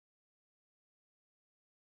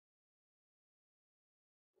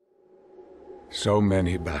So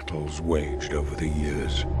many battles waged over the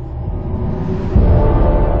years.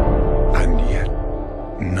 And yet,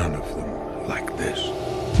 none of them like this.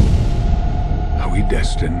 Are we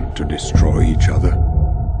destined to destroy each other?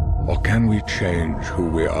 Or can we change who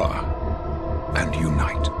we are and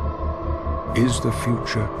unite? Is the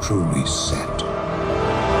future truly set?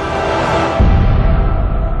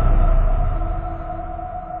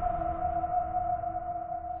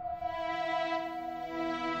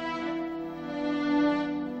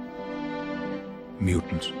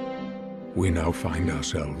 Mutants, we now find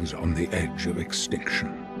ourselves on the edge of extinction.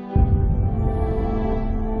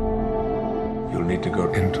 You'll need to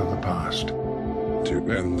go into the past to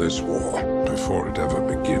end this war before it ever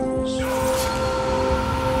begins.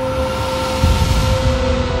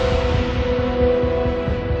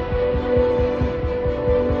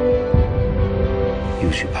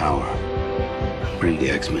 Use your power. Bring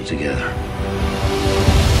the X-Men together.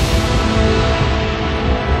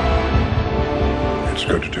 It's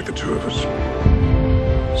going to take the two of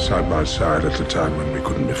us, side by side at a time when we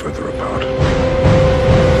couldn't be further apart.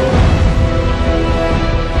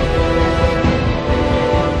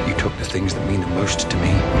 You took the things that mean the most to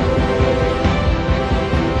me.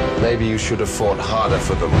 Maybe you should have fought harder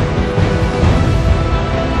for them.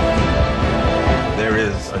 There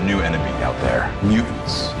is a new enemy out there.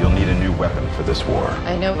 Mutants. You'll need a new weapon for this war.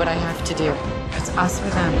 I know what I have to do. It's us or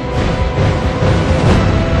them.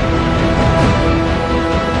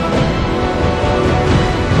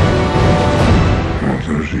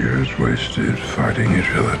 All those years wasted fighting each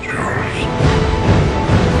other, Charles.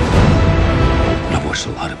 I've watched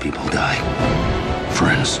a lot of people die.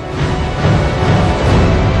 Friends.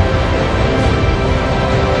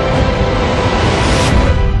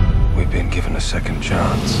 We've been given a second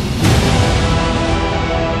chance.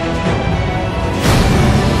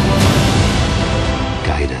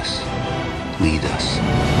 Guide us. Lead us.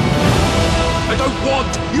 I don't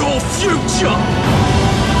want your future!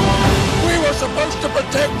 We were supposed to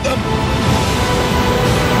protect them!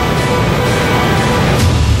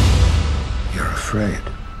 You're afraid.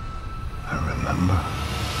 I remember.